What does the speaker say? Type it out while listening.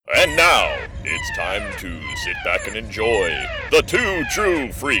And now, it's time to sit back and enjoy the Two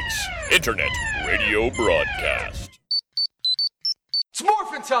True Freaks Internet Radio Broadcast. It's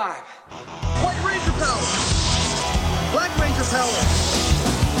morphin' time! White Ranger power! Black Ranger power!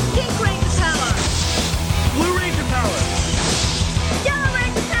 Pink Ranger power! Blue Ranger power! Yellow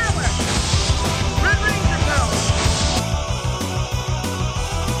Ranger power! Red Ranger power!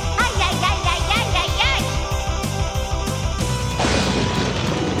 Ay, ay, ay, ay, ay, ay, ay!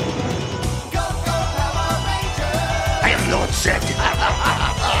 Go, go, Power Rangers! I am Lord Zed. Go, go,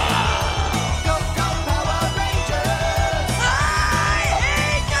 Power Rangers! I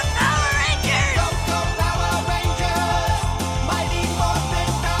hate the Power Rangers! Go, go, Power Rangers! Mighty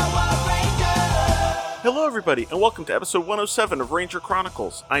Morphin Power Rangers! Hello, everybody, and welcome to episode 107 of Ranger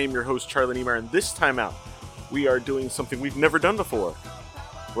Chronicles. I am your host, Charlie Niemeyer, and this time out, we are doing something we've never done before.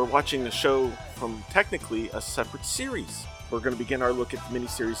 We're watching a show from technically a separate series. We're going to begin our look at the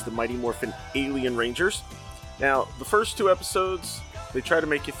miniseries The Mighty Morphin Alien Rangers. Now, the first two episodes, they try to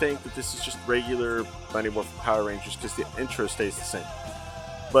make you think that this is just regular Mighty Morphin Power Rangers because the intro stays the same.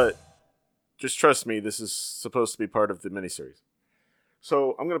 But just trust me, this is supposed to be part of the miniseries.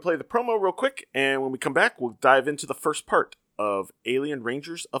 So I'm going to play the promo real quick, and when we come back, we'll dive into the first part of Alien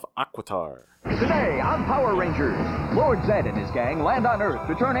Rangers of Aquitar. Today on Power Rangers, Lord Zed and his gang land on Earth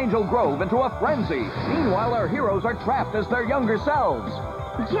to turn Angel Grove into a frenzy. Meanwhile, our heroes are trapped as their younger selves.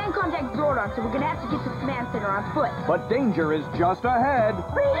 We can't contact Zordon, so we're gonna have to get to the command center on foot. But danger is just ahead.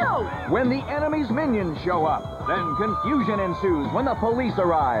 Rio! When the enemy's minions show up, then confusion ensues when the police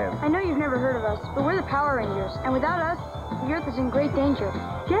arrive. I know you've never heard of us, but we're the Power Rangers, and without us, the Earth is in great danger.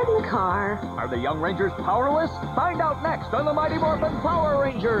 Get in the car. Are the young Rangers powerless? Find out next on the Mighty Morphin Power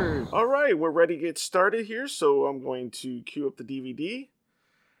Rangers. All right, we're ready to get started here, so I'm going to cue up the DVD,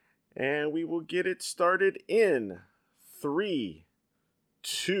 and we will get it started in 3,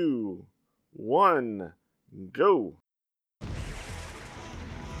 2, 1, go.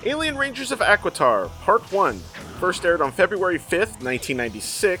 Alien Rangers of Aquitar, Part 1, first aired on February 5th,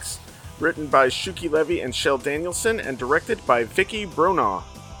 1996, written by Shuki Levy and Shel Danielson, and directed by Vicky Bronaugh.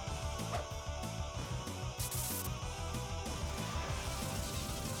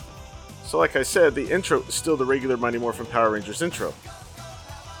 So like I said, the intro is still the regular Mighty Morphin Power Rangers intro.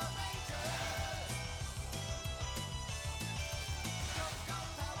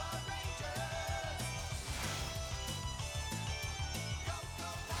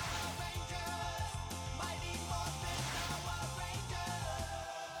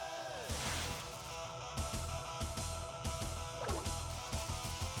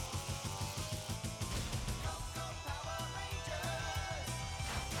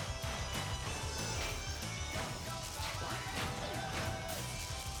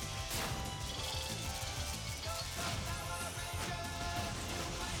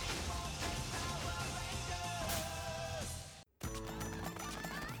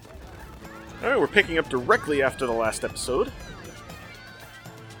 Alright, we're picking up directly after the last episode.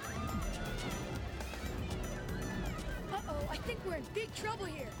 Uh-oh, I think we're in big trouble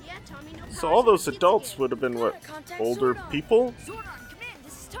here. Yeah, Tommy, no So all those adults would have been, what, older people? Zordon, come in.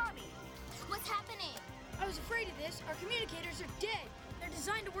 This is Tommy. What's happening? I was afraid of this. Our communicators are dead. They're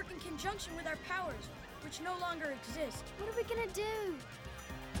designed to work in conjunction with our powers, which no longer exist. What are we gonna do?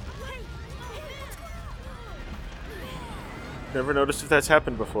 Wait! Never noticed if that's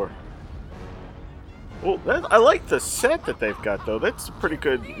happened before. Well, I like the set that they've got, though. That's a pretty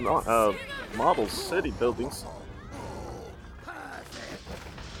good model city buildings.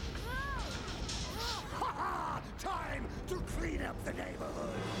 Time to clean up the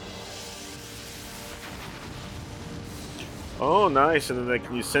neighborhood. Oh, nice. And then they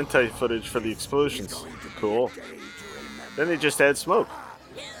can use Sentai footage for the explosions. Cool. Then they just add smoke.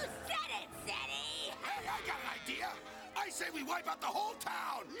 You said it, City! Hey, I got an idea! I say we wipe out the whole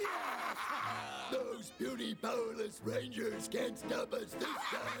town! Those puny powerless rangers can't stop us this time!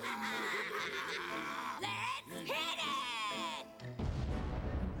 Let's hit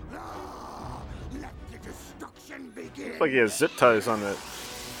it! Let the destruction begin! Looks like he has zip ties on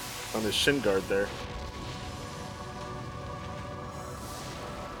his shin guard there.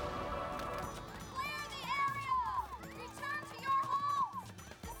 Clear the area! Return to your homes!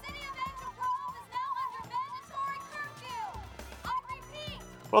 The city of Angel Grove is now under mandatory curfew! I repeat!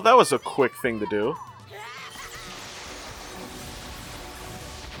 Well, that was a quick thing to do.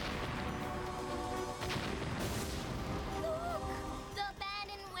 The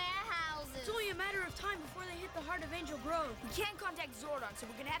abandoned warehouses! It's only a matter of time before they hit the heart of Angel Grove. We can't contact Zordon, so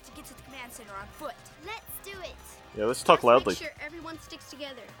we're gonna have to get to the command center on foot. Let's do it! Yeah, let's talk loudly. Make sure everyone sticks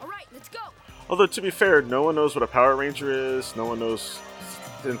together. All right, let's go. Although, to be fair, no one knows what a Power Ranger is. No one knows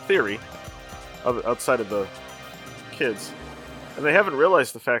in theory, outside of the kids. And they haven't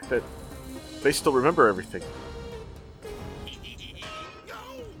realized the fact that they still remember everything.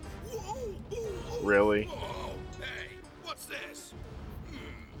 Really? Oh, hey, what's this?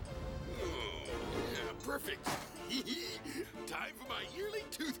 Perfect. Time for my yearly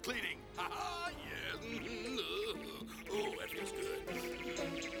tooth cleaning. Haha, yes. Oh, that feels good.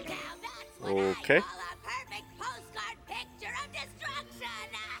 Now that's what Okay. I call a perfect postcard picture of destruction.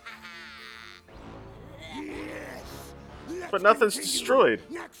 But nothing's destroyed.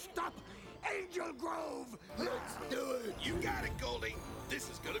 Next stop, Angel Grove. Let's do it. You got it, Goldie. This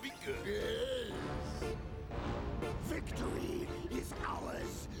is gonna be good. Victory is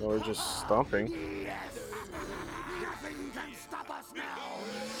ours. No, we're just stomping. Yes. Nothing can stop us now.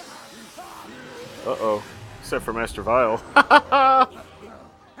 Uh-oh. Except for Master Vile.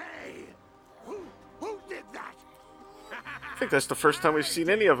 Hey, who did that? I think that's the first time we've seen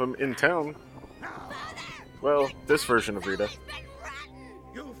any of them in town. Well, this version of Rita.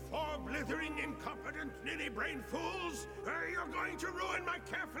 You four blithering, incompetent, ninny-brained fools! You're going to ruin my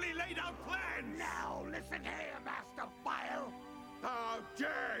carefully laid out plan! Now listen here, Master Vile! How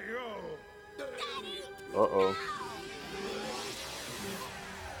dare you! Uh-oh.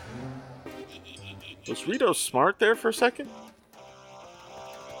 Was Rito smart there for a second?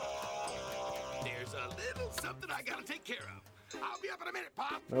 There's a little something I gotta take care of. I'll be up in a minute,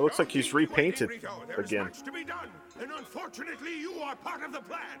 Pop. It looks like he's repainted There's again. much to be done, and unfortunately, you are part of the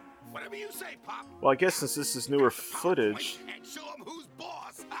plan. Whatever you say, Pop. Well, I guess since this is newer footage, And show 'em who's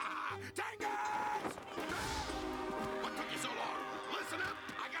boss. Tangas! What took you so long? Listen up,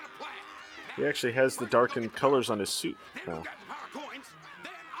 I got a plan. he actually has the darkened colors on his suit Then now. we've got power coins.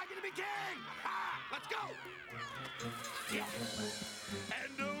 Then I'm gonna be king. Let's go.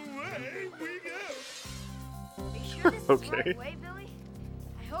 And away we go. Are you sure this is Okay. the right way, Billy?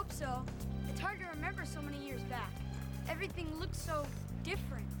 I hope so. It's hard to remember so many years back. Everything looks so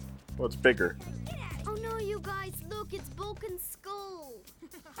different. Well, it's bigger. Oh no, you guys, look, it's Vulcan's skull.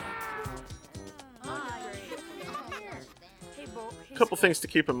 Hey, Bo. A couple things to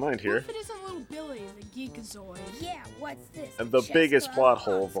keep in mind here. What if it isn't little Billy, the geekazoid? Yeah, what's this? And the biggest plot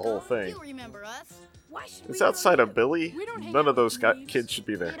hole of the whole thing. You remember us? Why should It's we outside of Billy. We don't hang None out of those with thieves. kids should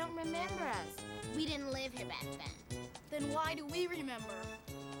be They there. don't remember us. We didn't live here back then. Then why do we remember?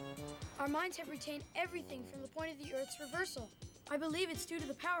 Our minds have retained everything from the point of the Earth's reversal. I believe it's due to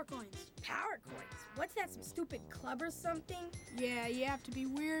the power coins. Power coins? What's that, some stupid club or something? Yeah, you have to be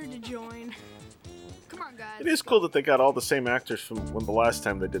weird to join. Come on, guys. It is cool that they got all the same actors from when the last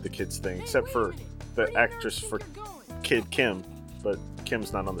time they did the kids thing, except for the actress for Kid Kim. But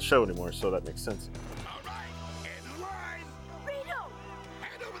Kim's not on the show anymore, so that makes sense. All right, in line. Rito!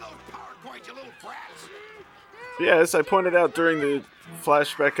 Hand over those power coins, you little brats. Yeah, as I pointed out during the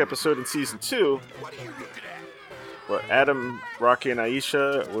flashback episode in season 2, What are you looking at? well, Adam, Rocky, and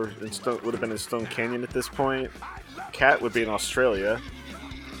Aisha would have been in Stone Canyon at this point. Kat would be in Australia.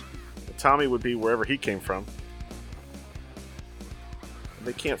 Tommy would be wherever he came from.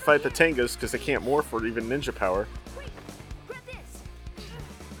 They can't fight the Tengas because they can't morph or even ninja power. Wait! Grab this!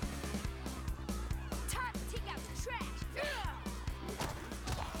 Time to take out the trash!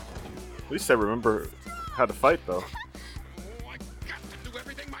 At least I remember how to fight, though. Oh, I got to do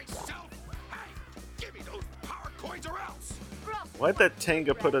everything myself. Hey, give me those power coins or else. Why'd that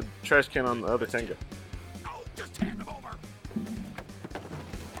Tenga put a trash can on the other Tenga? Oh, just hand them over.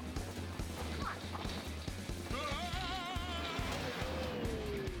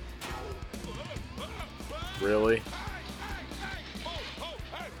 Really? Hey,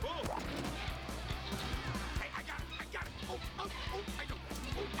 I got it. Oh, I got it. Oh, no,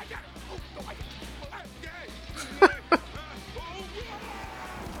 I got it.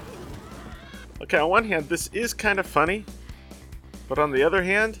 Okay, on one hand, this is kind of funny, but on the other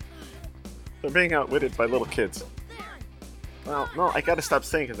hand, they're being outwitted by little kids. Well, no, I gotta stop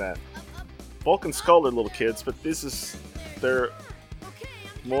saying that. Bulk and Skull are little kids, but they're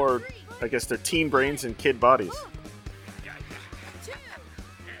more, I guess, they're teen brains and kid bodies.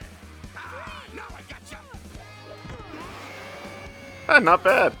 Now I got you. Ah, not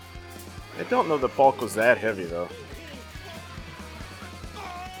bad. I don't know that Bulk was that heavy, though.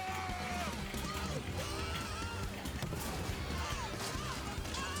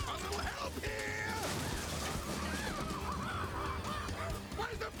 A little help here.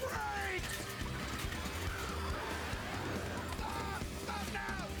 Where's the brake?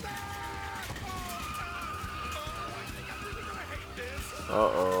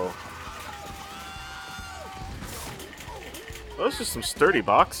 Uh-oh. Those are some sturdy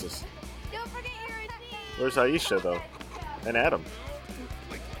boxes. Don't forget your team. Where's Aisha, though? And Adam.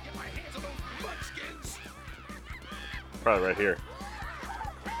 Like Probably right here.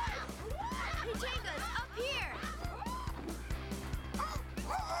 Tangas, up here!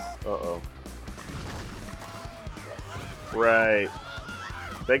 Uh-oh. Right.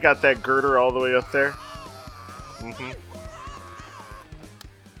 They got that girder all the way up there. Mm-hmm. We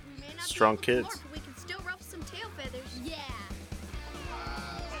may not Strong be able to kids. walk, but we can still ruffle some tail feathers. Yeah.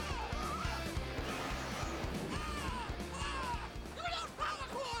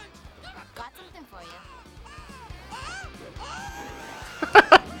 Got something for you.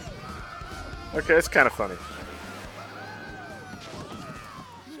 Okay, it's kind of funny.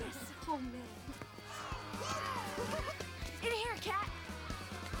 Yes. Oh man. In here, cat.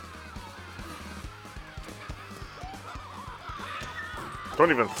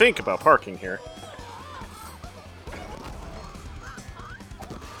 Don't even think about parking here.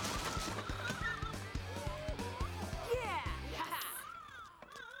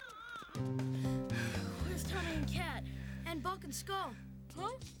 Where's Tommy and Cat? And Buck and Skull?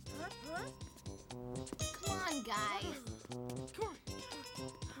 Huh? Come on, guys. Come on.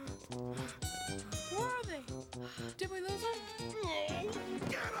 Where are they? Did we lose them?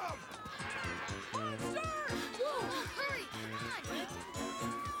 Get him! Whoa, hurry! Come on.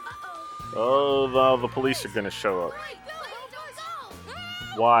 Uh-oh. Oh, now the police are going to show up. Hurry,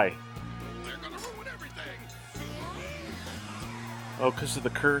 go! Why? They're gonna ruin everything! Oh, because of the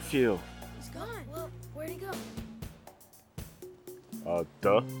curfew. He's gone. Well, where'd he go?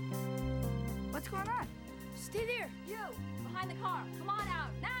 Duh. What's going on? Stay there. You, behind the car. Come on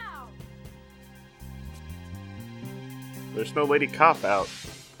out, now! There's no lady cop out.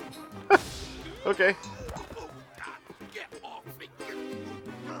 Okay. Get off me!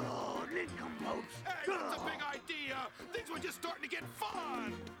 Oh, nincompoops! Hey, that's a big idea! Things were just starting to get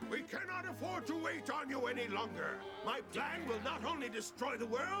fun! We cannot afford to wait on you any longer. My plan will not only destroy the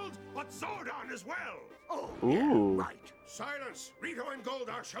world, but Zordon as well. Oh, Ooh. yeah, right. Silence! Rito and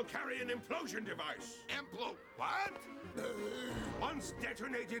Goldar shall carry an implosion device. What? Once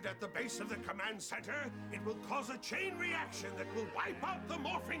detonated at the base of the command center, it will cause a chain reaction that will wipe out the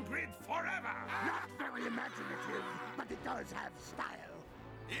morphing grid forever. Not very imaginative, but it does have style.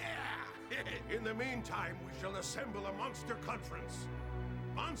 Yeah! In the meantime, we shall assemble a monster conference.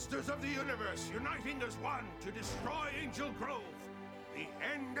 Monsters of the universe uniting as one to destroy Angel Grove. The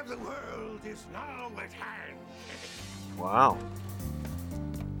end of the world is now at hand. Wow.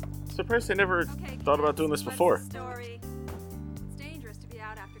 Surprised I never thought about doing this before. Story. It's dangerous to be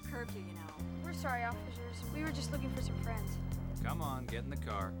out after curfew, you know. We're sorry, officers. We were just looking for some friends. Come on, get in the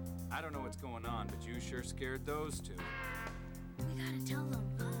car. I don't know what's going on, but you sure scared those two. We gotta tell them.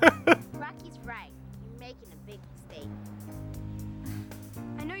 Rocky's right. You're making a big mistake.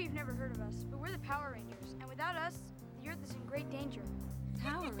 I know you've never heard of us, but we're the Power Rangers, and without us, the Earth is in great danger.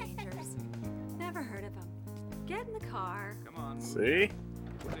 Power Rangers. Never heard of them. Get in the car. Come on. move See? it.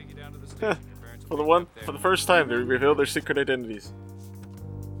 We'll take you down to the station. Your parents For will the pick you up there. for the first time, they reveal their secret identities.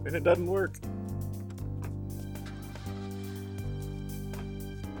 And it doesn't work.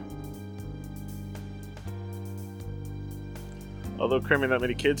 Although cramming that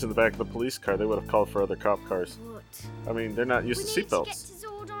many kids in the back of the police car, they would have called for other cop cars. What? I mean, they're not used to We need to get seatbelts. to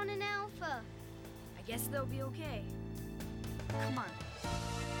Zordon and Alpha. I guess they'll be okay. Come on.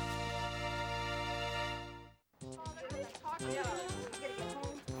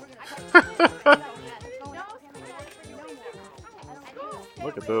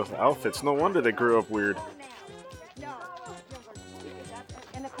 Look at those outfits. No wonder they grew up weird.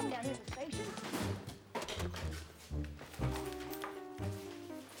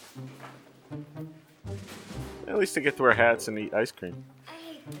 At least they get to wear hats and eat ice cream. I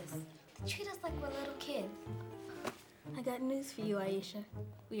hate this. They treat us like we're little kids. I got news for you, Aisha.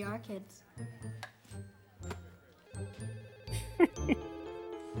 We are kids.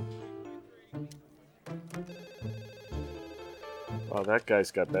 Wow, that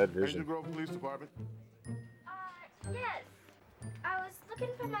guy's got bad Angel vision. Grove Police Department. Yes. I was looking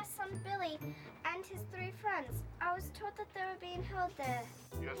for my son Billy and his 3 friends. I was told that they were being held there.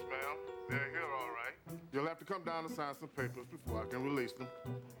 Yes, ma'am. They're here, all right. You'll have to come down and sign some papers before I can release them.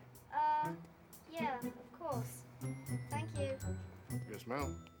 Yeah, of course. Thank you. Yes,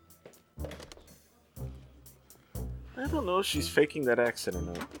 ma'am. I don't know if she's faking that accent or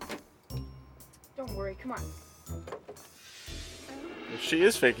not. Don't worry, come on. If she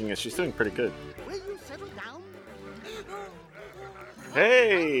is faking it, she's doing pretty good. Will you settle down?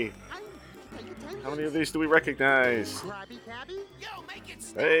 Hey! How many of these do we recognize? Krabby Cabby? Yo, make it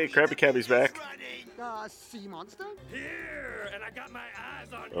Hey, Krabby Cabby's back. Sea Monster? Here, and I got my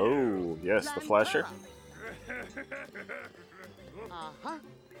eyes on Oh, yes, the flasher. Uh-huh.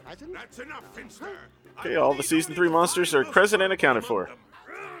 Present? That's enough, Finster. Okay, all the Season 3 monsters are present and accounted for.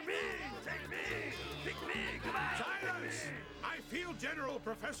 Silence! I feel General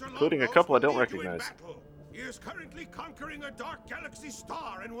Professor Including a Longbow's couple I don't will lead you in recognize. battle. He is currently conquering a dark galaxy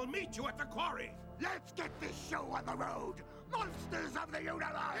star and will meet you at the quarry. Let's get this show on the road. Monsters of the universe.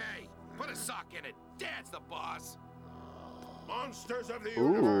 Hey, put a sock in it. Dad's the boss. Monsters of the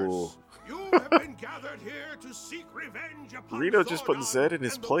Ooh. universe, you have been gathered here to seek revenge upon Rito just put Zordon Zed in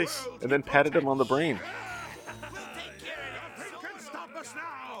his and the place world and then he patted him on the protects. brain. Nothing can stop us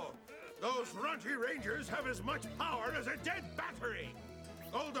now. Those runty rangers have as much power as a dead battery.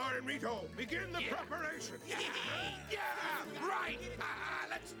 Goldar and Rito, begin the preparation. Yeah, right.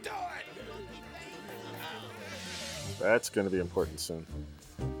 Let's do it. That's going to be important soon.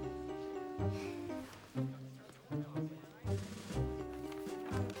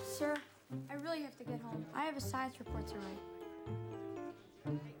 Sir, I really have to get home. I have a science report to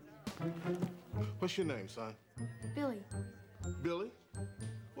write. What's your name, son? Billy, Billy?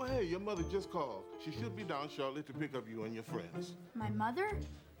 Well, hey, your mother just called. She should be down shortly to pick up you and your friends. my mother?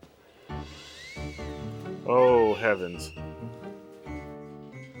 Oh, heavens.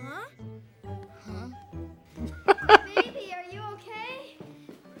 Huh? Baby, are you okay?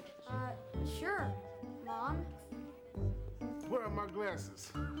 Sure, Mom. Where are my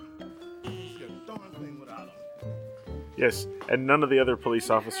glasses? See a darn thing without them. Yes, and none of the other police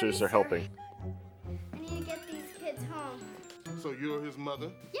officers are helping. I need to get these kids home. So you're his mother?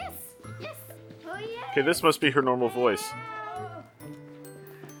 Yes, yes. Oh, yeah. Okay, this must be her normal voice.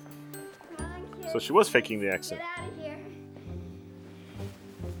 Come on, kids. So she was faking the accent. Get out of here.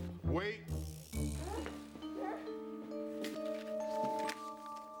 Wait.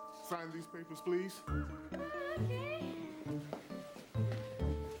 Sign these papers, please. Okay.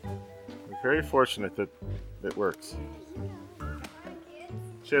 We're very fortunate that it works.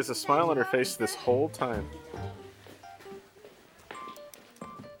 She has a smile on her face this whole time.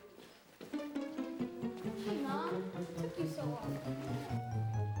 Hey, Mom. What took you so long?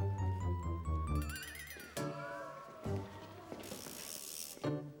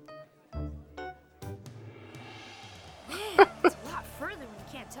 It's a lot further when you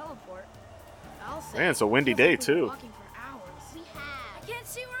can't teleport. I'll say. Man, it's a windy day, We've been too. walking for hours. We have. I can't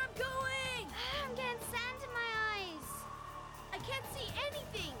see where I'm going. I'm getting sand in my eyes. I can't see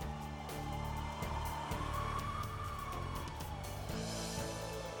anything.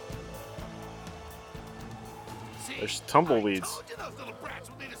 See? There's tumbleweeds. I told you those little brats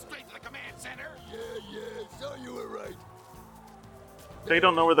would lead us straight to the command center. Yeah, so you were right. They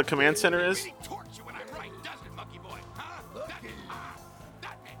don't know where the command center is? Really torques you when I'm right, doesn't it, monkey boy? Huh? Doesn't it?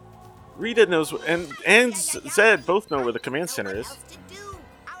 Doesn't it? Rita knows, and Zed both know where the command center is.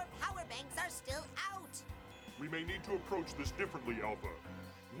 Our power banks are still out. We may need to approach this differently, Alpha.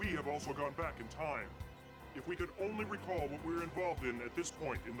 We have also gone back in time. If we could only recall what we were involved in at this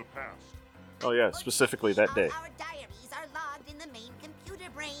point in the past. Oh yeah, specifically that day. Our diaries are logged in the main computer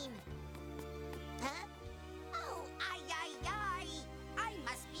brain. Huh? Oh, ay. I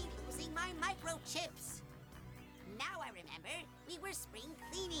must be losing my microchips. Now I remember. We were spring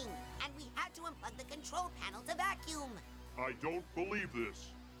cleaning, and we had to unplug the control panel to vacuum. I don't believe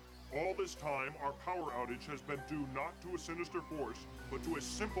this. All this time, our power outage has been due not to a sinister force, but to a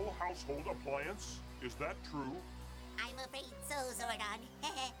simple household appliance? Is that true? I'm afraid so, Zordon.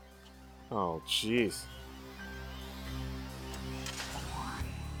 Oh, jeez.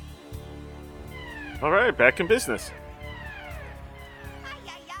 All right, back in business. Ay,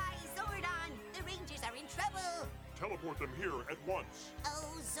 Zordon! The Rangers are in trouble! Teleport them here at once.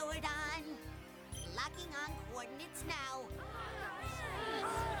 Oh, Zordon! Locking on coordinates now.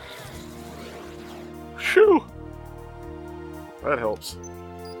 Phew! That helps.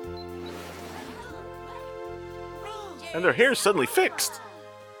 And their hair's suddenly fixed.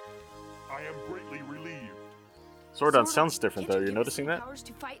 I am greatly relieved. Zordon sounds different, though. Can't You're you give us noticing the that? powers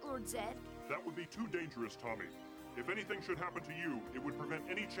to fight Lord Zed? That would be too dangerous, Tommy. If anything should happen to you, it would prevent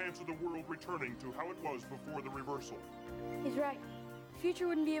any chance of the world returning to how it was before the reversal. He's right. The future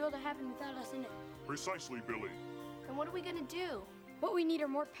wouldn't be able to happen without us in it. Precisely, Billy. Then what are we gonna do? What we need are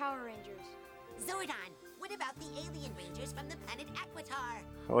more Power Rangers. Zordon, what about the alien Rangers from the planet Aquitar?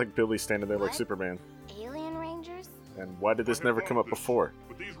 I like Billy standing there like What? Superman. Alien Rangers? And why did this I have never thought come of up this, before?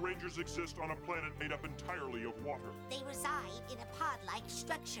 But these rangers exist on a planet made up entirely of water. They reside in a pod-like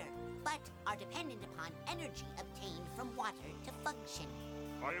structure, but are dependent upon energy obtained from water to function.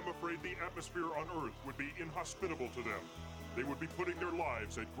 I am afraid the atmosphere on Earth would be inhospitable to them. They would be putting their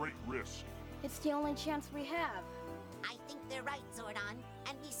lives at great risk. It's the only chance we have. I think they're right, Zordon.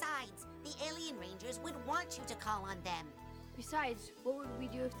 And besides, the alien Rangers would want you to call on them. Besides, what would we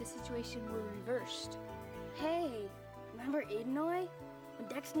do if the situation were reversed? Hey, remember Edenoi? When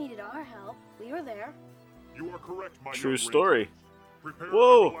Dex needed our help, we were there. You are correct, my True young story. Rangers. Prepare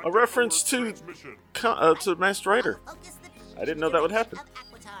Whoa, for a galactic reference alert to transmission. Master Rider. I didn't know that would happen.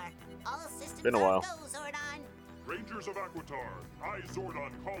 Been a while. Rangers of Aquitar, I,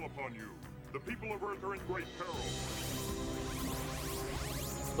 Zordon, call upon you. The people of Earth are in great peril.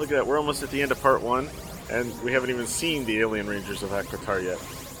 Look at that, we're almost at the end of part 1, and we haven't even seen the Alien Rangers of Aquitar yet.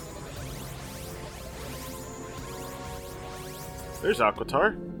 There's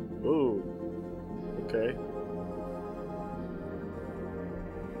Aquitar. Ooh. Okay.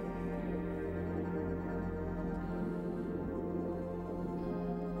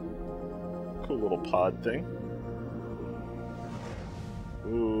 Cool little pod thing.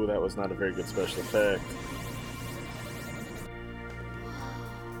 Ooh, that was not a very good special effect.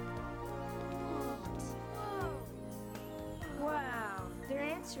 Wow, they're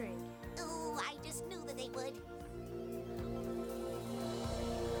answering. Ooh, I just knew that they would.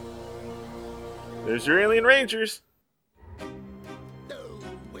 There's your Alien Rangers.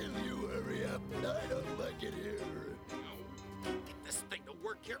 Will you hurry up? I don't like it here. Get this thing to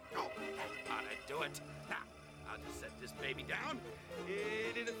work here. Oh, that ought to do it. Now, I'll just set this baby down.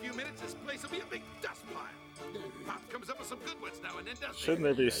 And in a few minutes, this place will be a big dust pile. Pop comes up with some good ones now and then, doesn't he? Shouldn't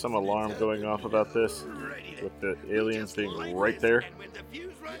there be some alarm going off about this? With the aliens being right there? And when the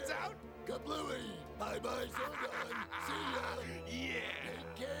fuse runs out, Kablooey! Bye-bye, Zordon. See ya! yeah.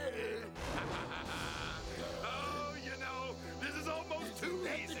 Take care! Oh, you know, this is almost too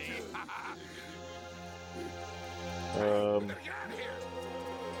easy.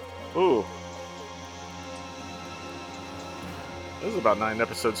 Ooh. This is about 9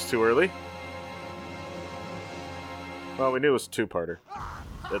 episodes too early. Well, we knew it was a 2-parter.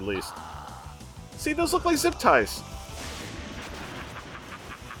 At least. See, those look like zip ties.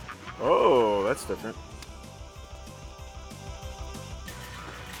 Oh, that's different.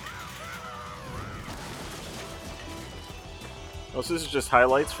 Oh, so this is just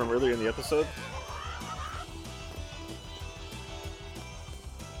highlights from earlier in the episode?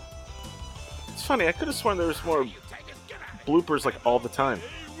 It's funny, I could have sworn there was more bloopers like all the time.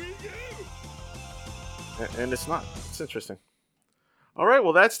 And it's not. It's interesting. Alright,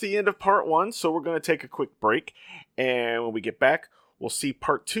 well that's the end of part 1, so we're going to take a quick break. And when we get back, we'll see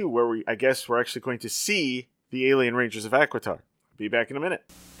part 2, where I guess we're actually going to see the Alien Rangers of Aquitar. Be back in a minute.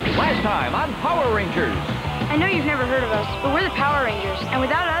 Last time on Power Rangers. I know you've never heard of us, but we're the Power Rangers, and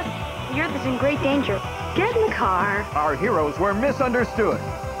without us, the Earth is in great danger. Get in the car. Our heroes were misunderstood,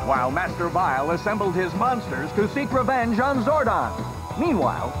 while Master Vile assembled his monsters to seek revenge on Zordon.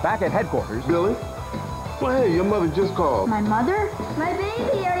 Meanwhile, back at headquarters... Billy? Well, hey, your mother just called. My mother? My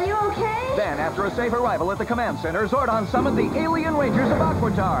baby, are you okay? Then, after a safe arrival at the command center, Zordon summoned the Alien Rangers of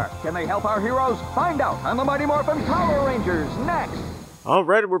Aquitar. Can they help our heroes? Find out on the Mighty Morphin Power Rangers next.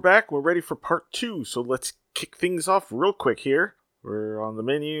 Alright, we're back. We're ready for part 2, so let's kick things off real quick here. We're on the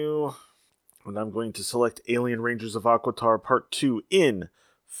menu, and I'm going to select Alien Rangers of Aquitar Part 2 in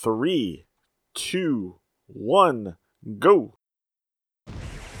 3, 2, 1, go!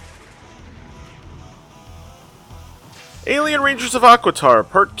 Alien Rangers of Aquitar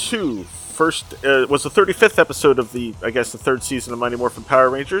Part 2 was the 35th episode of the third season of Mighty Morphin Power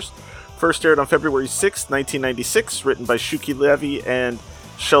Rangers. First aired on February 6, 1996, written by Shuki Levy and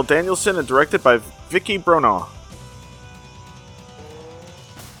Shel Danielson, and directed by Vicky Bronaugh.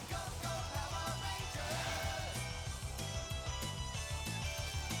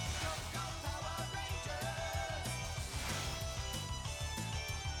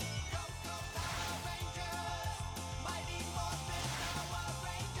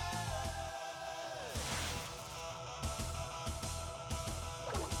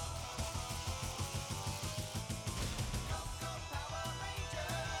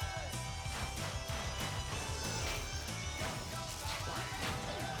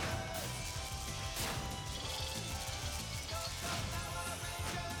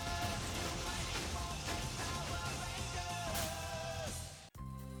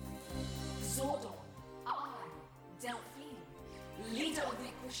 Zordon, I, Delphine, leader of the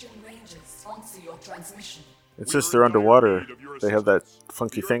Equation Rangers, answer your transmission. It's just they're underwater. They have that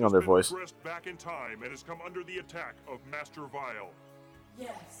funky thing on their voice. Back in time and has come under the attack of Master Vile.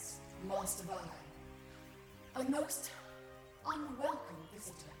 Yes, Master Vile. A most unwelcome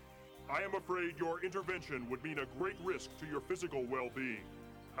visitor. I am afraid your intervention would mean a great risk to your physical well-being.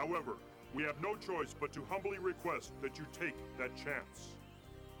 However, we have no choice but to humbly request that you take that chance.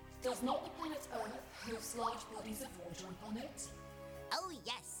 Does not the planet Earth host large bodies of water upon it? Oh,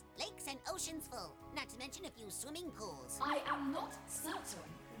 yes. Lakes and oceans full, not to mention a few swimming pools. I am not certain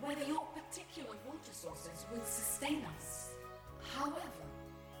whether your particular water sources will sustain us. However,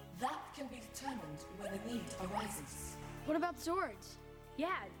 that can be determined when the need arises. What about Zords? Yeah,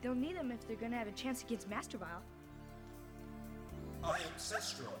 they'll need them if they're gonna have a chance against Master Vile. I am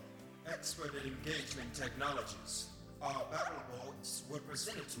Cestro, expert in engagement technologies. Our battle boards were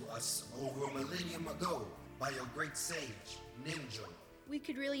presented to us over a millennium ago by your great sage, Ninja. We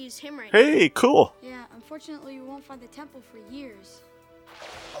could really use him right Hey, cool. Yeah, unfortunately we won't find the temple for years.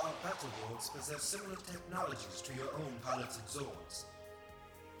 Our battle boards possess similar technologies to your own piloted Zords.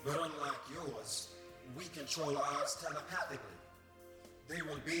 But unlike yours, we control ours telepathically. They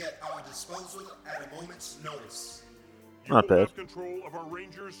will be at our disposal at a moment's notice. You Not will bad. have control of our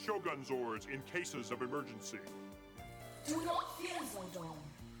Rangers' Shogun Zords in cases of emergency. Do not fear, Zordon.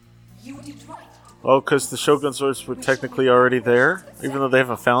 You did right. Oh, because the Shogun Zords were technically already there, even though they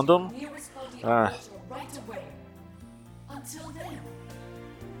haven't found them? Nearest body of Ah. water right away. Until then,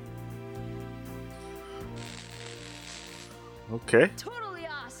 Okay. Totally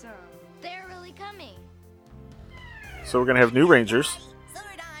awesome. They're really coming. So we're going to have new Rangers.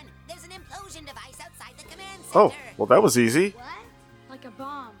 Zordon, there's an implosion device outside the command center. Oh, well that was easy. What? Like a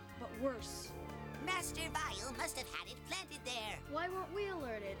bomb, but worse. Master Vile must have had it planted there. Why weren't we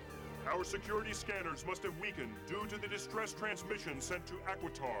alerted? Our security scanners must have weakened due to the distress transmission sent to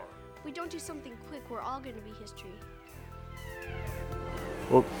Aquitar. If we don't do something quick, we're all gonna be history.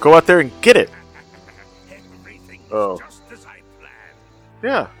 Well, go out there and get it. Everything Oh. just as I planned.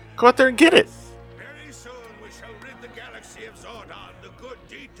 Yeah, go out there and get it. Very soon we shall rid the galaxy of Zordon, the good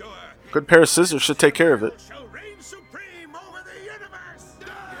detour. Good pair of scissors should take care of it. Shall reign supreme over the universe.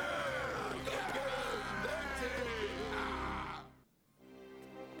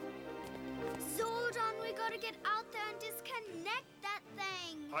 Zordon, we gotta get out there and disconnect that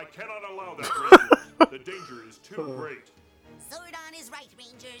thing. I cannot allow that, Rangers. The danger is too great. Zordon is right,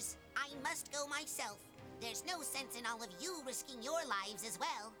 Rangers. I must go myself. There's no sense in all of you risking your lives as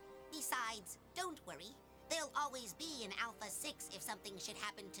well. Besides, don't worry. There'll always be an Alpha 6 if something should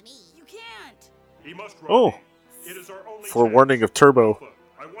happen to me. You can't. He must run. Oh. It is our only Forewarning chance. of Turbo. Alpha,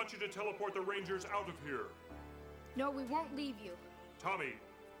 I want you to teleport the Rangers out of here. No, we won't leave you. Tommy,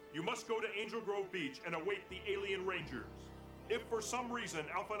 you must go to Angel Grove Beach and await the alien Rangers. If for some reason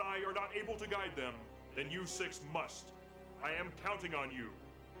Alpha and I are not able to guide them, then you six must. I am counting on you.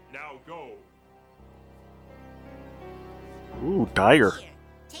 Now go. Ooh, dire. Here,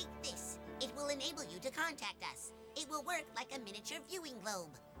 take this. It will enable you to contact us. It will work like a miniature viewing globe.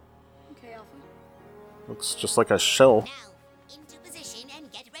 Okay, Alpha. Looks just like a shell. Now, into position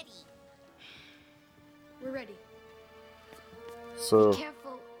and get ready. We're ready. So, Be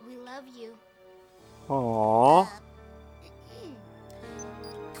careful, we love you. aww.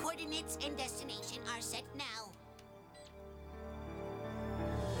 Coordinates and destination are set now.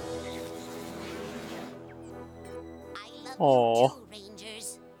 I love Aw. you too,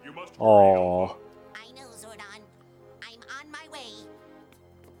 Rangers. You must Aww. I know, Zordon. I'm on my way.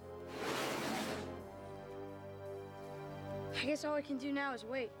 I guess all we can do now is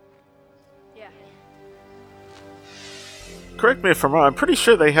wait. Yeah. Correct me if I'm wrong, I'm pretty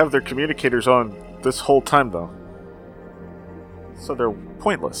sure they have their communicators on this whole time, though. So they're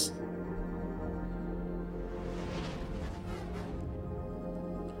pointless.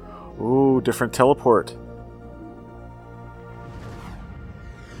 Ooh, different teleport.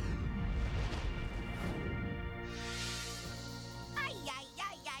 Ay, ay,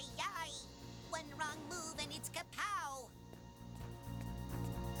 ay, ay, ay. One wrong move and it's kapow.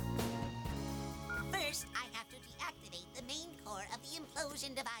 First, I have to deactivate the main core of the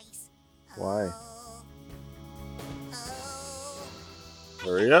implosion device. Why? Oh,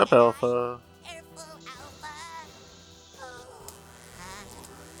 Hurry up, Alpha. careful, Alpha. Oh,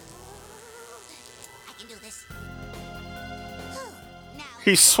 I can do this. Now,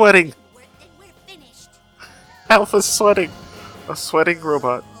 He's sweating. work and we're finished. Alpha's sweating. A sweating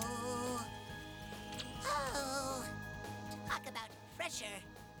robot. Oh, talk about pressure.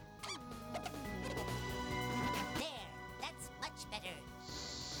 There, that's much better.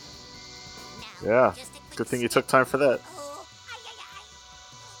 Now, Yeah. just a quick Good thing you took time for that. Oh, ay, ay, ay.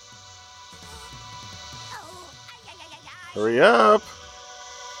 Oh, ay, ay, ay, ay, ay. Hurry up.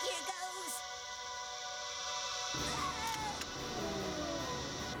 Here goes.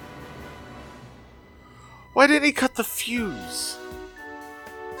 Why didn't he cut the fuse?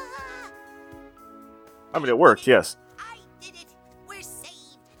 I mean, it worked, yes. I did it. We're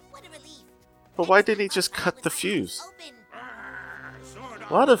saved. What a relief. But why didn't he just cut the fuse? Open.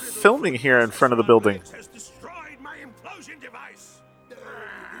 A lot of filming here in front of the building. Has destroyed my implosion device.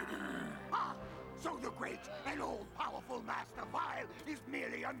 so Master Vile is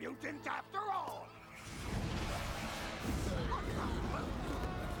merely a mutant after all.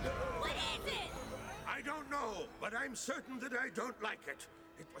 What is it? I don't know, but I'm certain that I don't like it.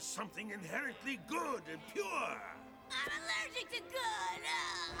 It was something inherently good and pure. I'm allergic to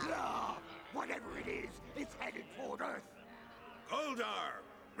good. Whatever it is, it's headed toward Earth. Goldar,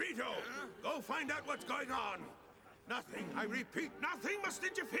 Rito, go find out what's going on. Nothing, I repeat, nothing must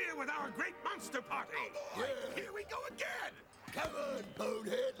interfere with our great monster party. Oh boy, here we go again. Come on,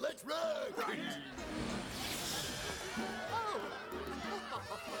 bonehead, let's run. Right.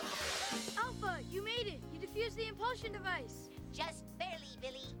 Alpha, you made it. You defused the impulsion device. Just barely,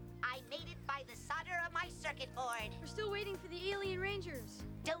 Billy. I made it by the solder of my circuit board. We're still waiting for the alien rangers.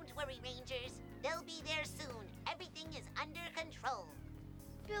 Don't worry, Rangers. They'll be there soon. Everything is under control.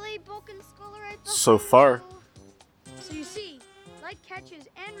 Billy, Bulk, and Skull are right behind So far. you. So you see, light catches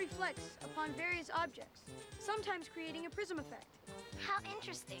and reflects upon various objects, sometimes creating a prism effect. How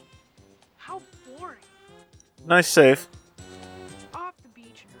interesting. How boring. Nice save. Off the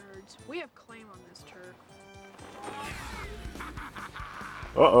beach, nerds. We have claim on this turf.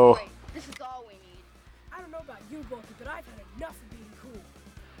 Uh-oh. This is all we need. I don't know about you, Bulky, but I've had enough of being cool.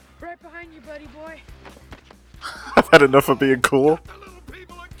 Right behind you, buddy boy. I've had enough of being cool.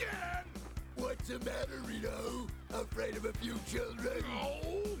 What's the matter, Rito? Afraid of a few children?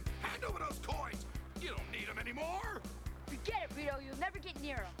 Oh, hand over those coins. You don't need them anymore. Forget it, Rito. You'll never get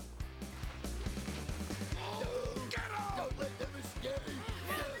near him. Don't let them escape.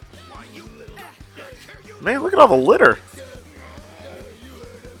 Why, you little... Man, look at all the litter.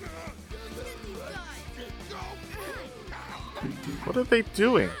 What are they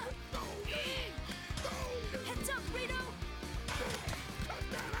doing?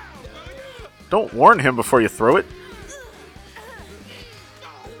 Don't warn him before you throw it.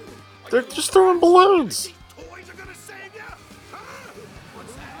 They're just throwing balloons. Toys are gonna save you? Huh?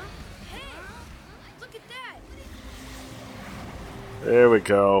 What's that? Look at that. There we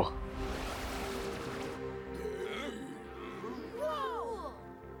go. Whoa!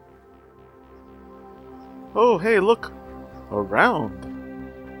 Oh, hey, look. Around.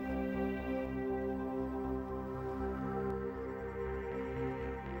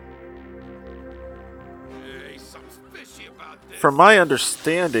 Hey, something's fishy about this. From my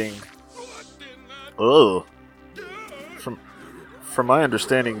understanding... Ugh. From my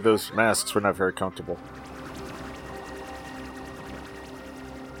understanding, those masks were not very comfortable.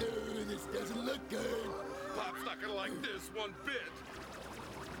 This doesn't look good. Pop's not gonna like this one bit.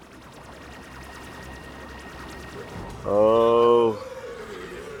 Oh.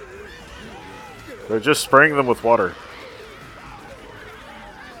 They're just spraying them with water.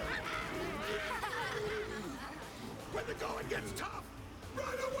 When the going gets tough, run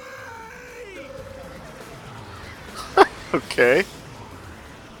away! Okay.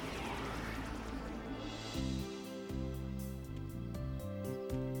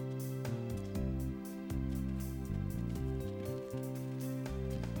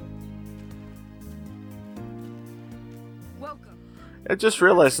 Welcome. I just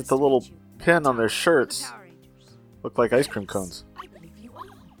realized that the little pin on their shirts look like ice cream cones. I believe you are.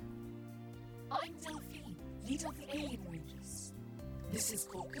 I'm Delphine, leader of the Alien Rangers. This is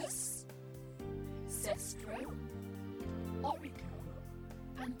Focus, Sestro, Orico,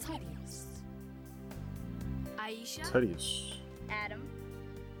 and Tidius. Aisha, Tidius. Adam,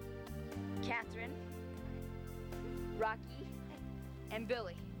 Catherine, Rocky, and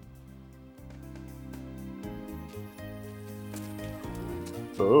Billy.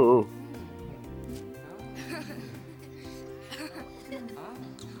 Oh.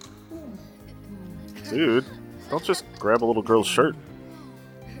 Dude, don't just grab a little girl's shirt.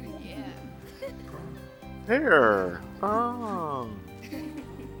 There. Oh.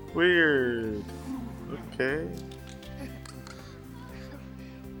 Weird. Okay.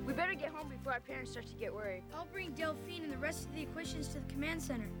 We better get home before our parents start to get worried. I'll bring Delphine and the rest of the equations to the command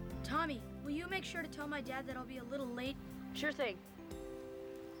center. Tommy, will you make sure to tell my dad that I'll be a little late? Sure thing.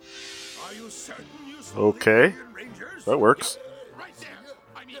 Are you certain you saw Okay. the Alien Rangers? That works. Right there.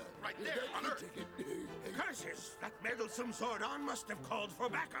 I mean, right there on Earth. Curses! That meddlesome Zordon must have called for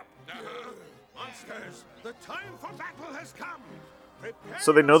backup. Monsters, the time for battle has come. Prepare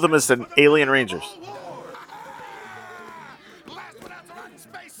So they know them as an Alien Rangers. Blast without the rotten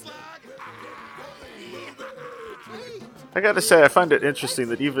space slug. I gotta say, I find it interesting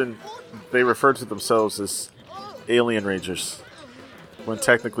that even they refer to themselves as Alien Rangers, when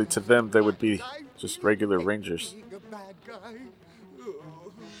technically to them they would be just regular Rangers. Being a bad guy.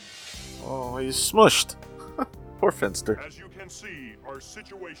 Oh, he's smushed. Poor Finster. As you can see, our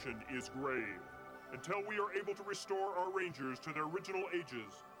situation is grave. Until we are able to restore our Rangers to their original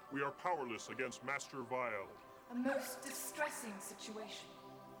ages, we are powerless against Master Vile. A most distressing situation.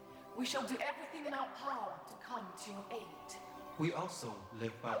 We shall do everything in our power to come to your aid. We also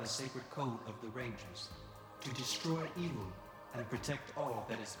live by the sacred code of the Rangers, to destroy evil and protect all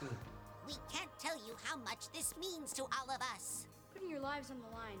that is good. We can't tell you how much this means to all of us. Putting your lives on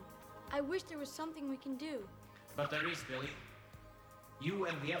the line. I wish there was something we can do. But there is, Billy. You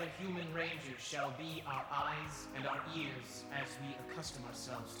and the other human Rangers shall be our eyes and our ears as we accustom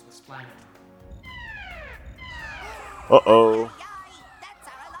ourselves to this planet. Uh-oh. That's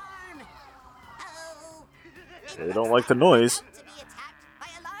our alarm. Oh. They don't like the noise. To be attacked by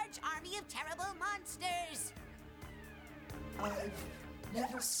a large army of terrible monsters. I've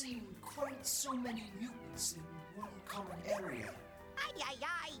never seen quite so many mutants in one common area.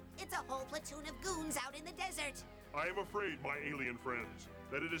 Ay. It's a whole platoon of goons out in the desert. I am afraid, my alien friends,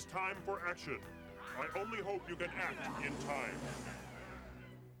 that it is time for action. I only hope you can act in time.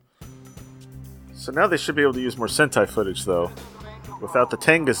 So now they should be able to use more Sentai footage, though, without the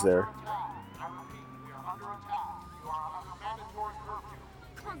Tengas there.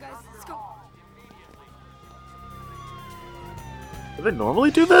 Come on, guys, let's go. Do they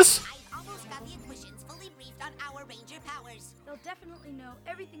normally do this? I almost got the Aquitians fully briefed on our Ranger powers. They'll definitely know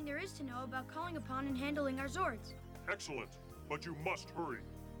everything there is to know about calling upon and handling our Zords. Excellent, but you must hurry.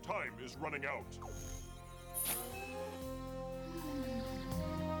 Time is running out.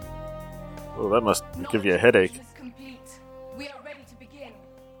 Oh, that must give you a headache. Is complete. We are ready to begin.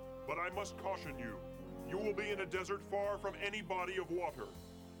 But I must caution you. You will be in a desert far from any body of water.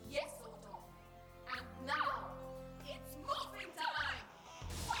 Yes, Odo. And now, it's morphing time!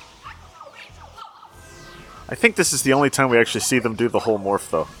 I think this is the only time we actually see them do the whole morph,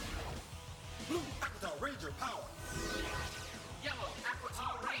 though. Ranger power. Yellow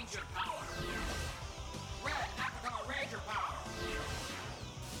Aquitar Ranger power. Red Aquitar Ranger power.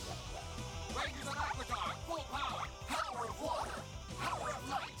 Rangers of Aquitar, full power. Power of water. Power of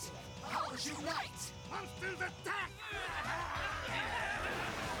light. Powers unite. Monsters attack.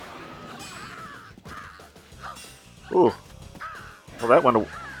 Ooh. Well,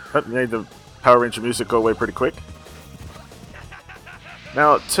 that made the Power Ranger music go away pretty quick.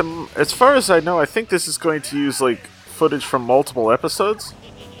 Now, as far as I know, I think this is going to use, like, footage from multiple episodes.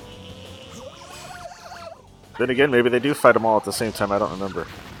 Then again, maybe they do fight them all at the same time, I don't remember.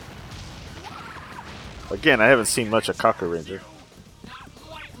 Again, I haven't seen much of Kaku Ranger.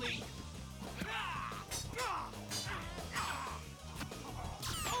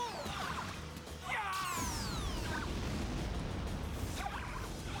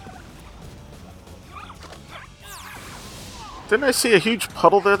 Didn't I see a huge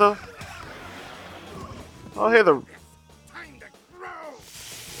puddle there, though? Oh, hey, the...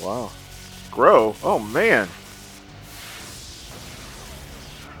 Wow. Grow? Oh, man.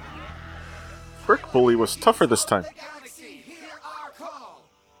 Brick Bully was tougher this time.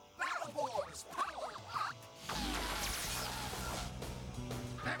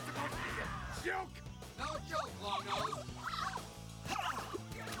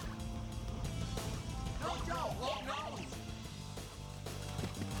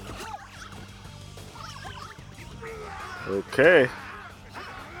 Okay.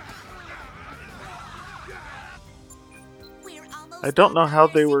 I don't know how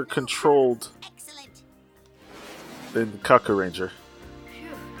they were controlled in Kaku Ranger. Phew,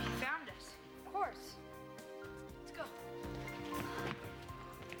 he found us. Of course. Let's go.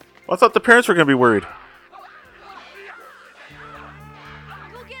 Well, I thought the parents were going to be worried.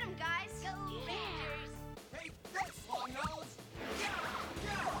 Go get him, guys. Go, Rangers.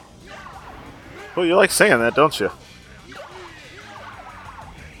 Well, you like saying that, don't you?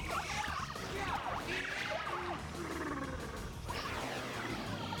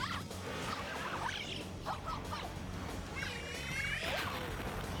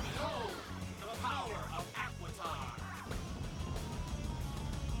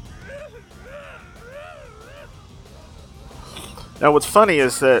 Now, what's funny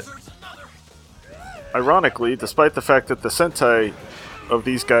is that, ironically, despite the fact that the Sentai of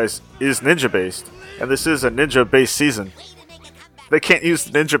these guys is ninja-based, and this is a ninja-based season, they can't use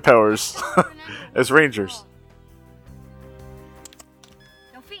the ninja powers as Rangers.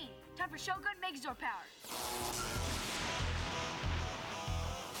 Delphine, time for Shogun Megazord power.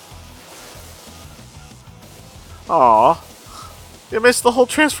 Aww. They missed the whole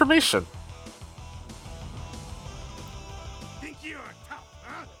transformation. Think you're tough,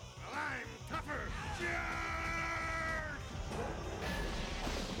 huh? Well, I'm tougher.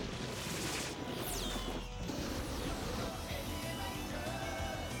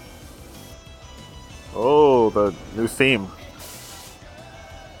 theme.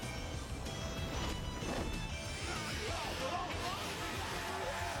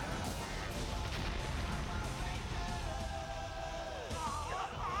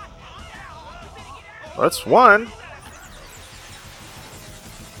 That's one.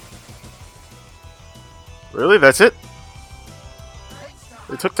 Really? That's it?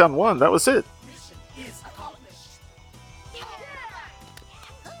 They took down one. That was it. It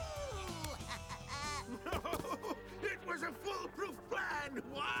was a foolproof plan.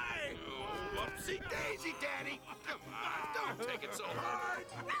 Why? Oh, whoopsie daisy, Daddy. Come on, don't take it so hard.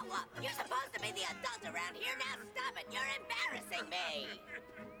 Grow up. You're supposed to be the adult around here. Now stop it. You're embarrassing me.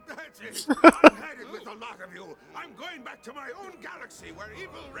 That's it. I'm headed with a lot of you. I'm going back to my own galaxy where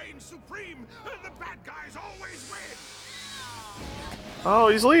evil reigns supreme and the bad guys always win. Oh,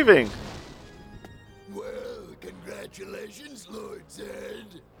 he's leaving. Well, congratulations, Lord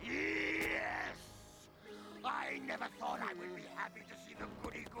Zed. Yes! I never thought I would be happy to see the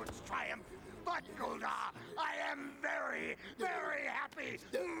goody goods triumph. But, Golda, I am very, very happy.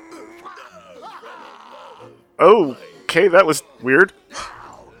 Okay, that was weird.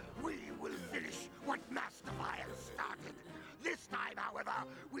 Now, we will finish what Master Fire started. This time, however,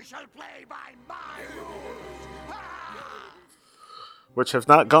 we shall play by my rules. Which have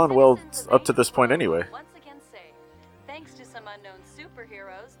not gone well up to this point anyway. Once again say, thanks to some unknown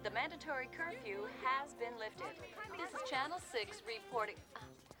superheroes, the mandatory curfew has been lifted. This is Channel 6 reporting.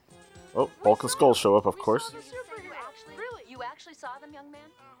 Oh, Bulk and Skull show up, of course. You actually saw them, young man?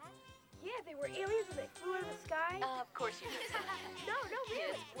 Yeah, they were aliens and they flew out of the sky. Of course you did. No,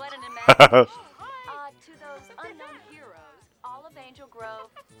 Kids, what an imagination. To those unknown heroes, all of Angel Grove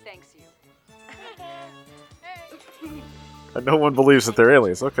thanks you. And no one believes that they're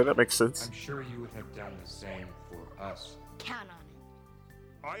aliens. Okay, that makes sense. I'm sure you would have done the same for us. Count on it.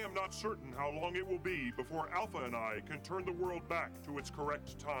 I am not certain how long it will be before Alpha and I can turn the world back to its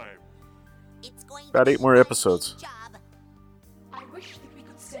correct time. It's going About to 8 more episodes. job. I wish that we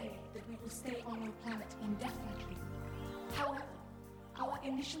could say that we will stay on your planet indefinitely. However, our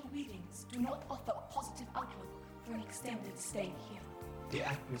initial readings do not offer a positive outlook for an extended stay here. The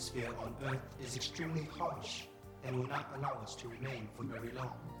atmosphere on Earth is extremely harsh and will not allow us to remain for very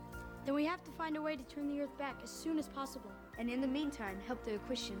long. Then we have to find a way to turn the Earth back as soon as possible. And in the meantime, help the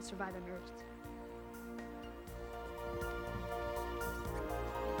Equestrians survive on Earth.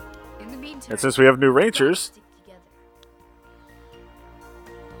 In the meantime, And since we have new Rangers, stick together.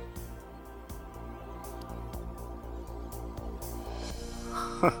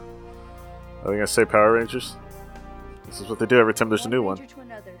 are they gonna say Power Rangers? This is what they do every time there's a new one. Ranger to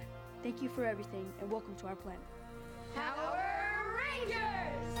another. Thank you for everything, and welcome to our planet. Power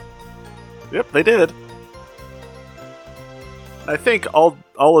Rangers! Yep, they did. I think all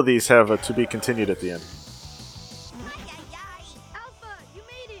of these have a to be continued at the end. Alpha, you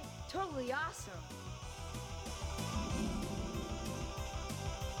made it! Totally awesome.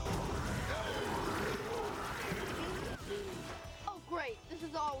 Oh, great. This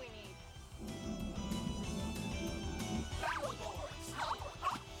is all we need.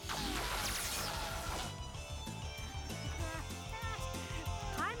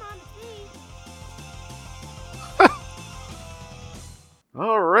 Hi, Mom. It's me.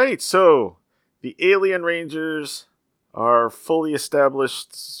 Alright, so the Alien Rangers are fully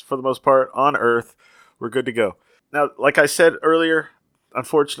established for the most part on Earth. We're good to go. Now, like I said earlier,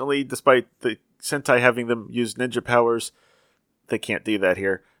 unfortunately, despite the Sentai having them use ninja powers, they can't do that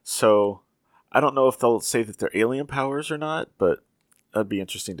here. So I don't know if they'll say that they're alien powers or not, but that'd be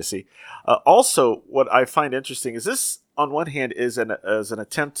interesting to see. Also, what I find interesting is this, on one hand, is an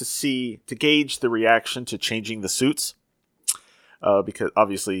attempt to gauge the reaction to changing the suits. Because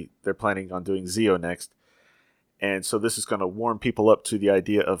obviously they're planning on doing Zeo next. And so this is going to warm people up to the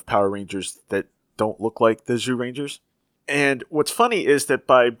idea of Power Rangers that don't look like the Zhu Rangers. And what's funny is that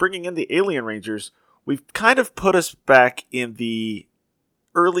by bringing in the Alien Rangers, we've kind of put us back in the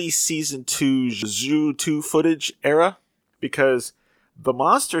early Season 2 Zhu 2 footage era. Because the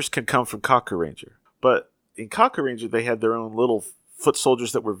monsters can come from Kaku Ranger. But in Kaku Ranger, they had their own little foot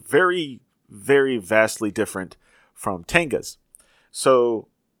soldiers that were very, very vastly different from Tengas. So,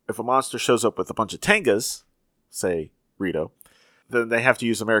 if a monster shows up with a bunch of Tengas, say Rito, then they have to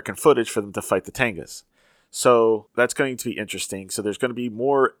use American footage for them to fight the Tengas. So, that's going to be interesting. So, there's going to be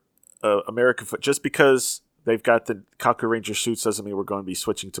more American footage. Just because they've got the Kaku Ranger suits doesn't mean we're going to be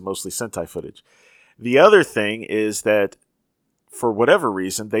switching to mostly Sentai footage. The other thing is that, for whatever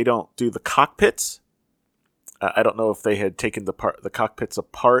reason, they don't do the cockpits. I don't know if they had taken the cockpits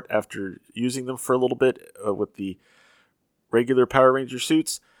apart after using them for a little bit with the regular Power Ranger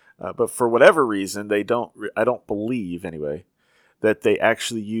suits. But for whatever reason, I don't believe anyway, that they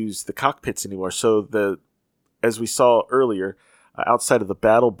actually use the cockpits anymore. So as we saw earlier, outside of the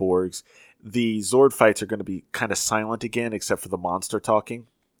battle Borgs, the Zord fights are going to be kind of silent again, except for the monster talking.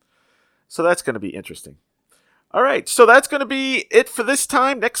 So that's going to be interesting. All right, so that's going to be it for this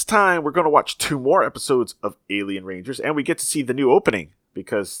time. Next time, we're going to watch 2 more episodes of Alien Rangers, and we get to see the new opening,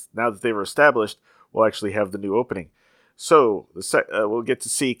 because now that they were established, we'll actually have the new opening. So we'll get to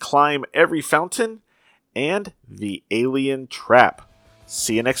see Climb Every Fountain and The Alien Trap.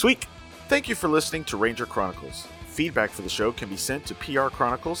 See you next week. Thank you for listening to Ranger Chronicles. Feedback for the show can be sent to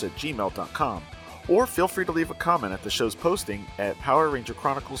prchronicles@gmail.com, or feel free to leave a comment at the show's posting at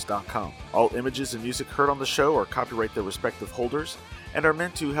PowerRangerChronicles.com. All images and music heard on the show are copyright their respective holders and are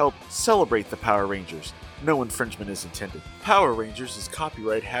meant to help celebrate the Power Rangers. No infringement is intended. Power Rangers is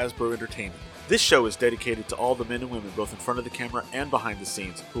copyright Hasbro Entertainment. This show is dedicated to all the men and women, both in front of the camera and behind the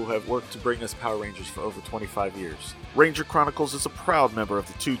scenes, who have worked to bring us Power Rangers for over 25 years. Ranger Chronicles is a proud member of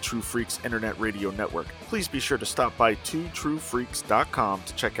the Two True Freaks Internet Radio Network. Please be sure to stop by twotruefreaks.com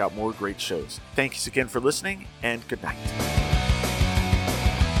to check out more great shows. Thanks again for listening, and good night.